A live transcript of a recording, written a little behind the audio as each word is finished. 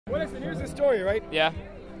Well, listen, here's the story, right? Yeah.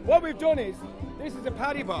 What we've done is, this is a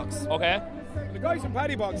Paddy box. Okay. The guys from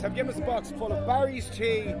Paddy Box have given us a box full of Barry's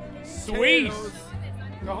tea, Sweet. potatoes,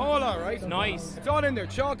 the whole lot, right? Nice. It's all in there,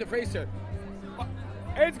 chalk the fraser.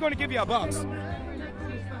 Ed's going to give you a box.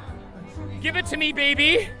 Give it to me,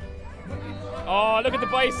 baby. Oh, look at the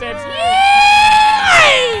biceps.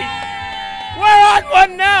 Yay! We're on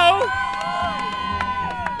one now.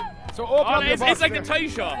 So open up the box. It's like there. the tie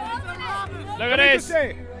shop. Look at Let me this. just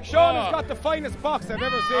say, Sean has got the finest box I've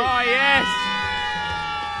ever seen. Oh, yes.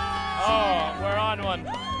 Oh, we're on one.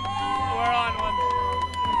 We're on one.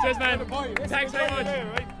 Cheers, man. Thanks very much.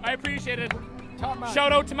 I appreciate it. Top man.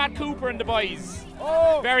 Shout out to Matt Cooper and the boys.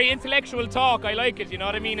 Oh. Very intellectual talk. I like it. You know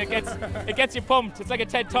what I mean? It gets you pumped. It's like a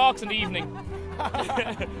TED Talks in the evening.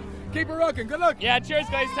 Keep it rocking. Good luck. Yeah. Cheers,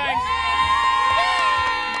 guys. Thanks.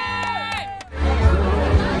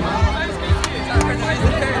 Nice to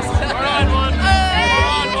meet you.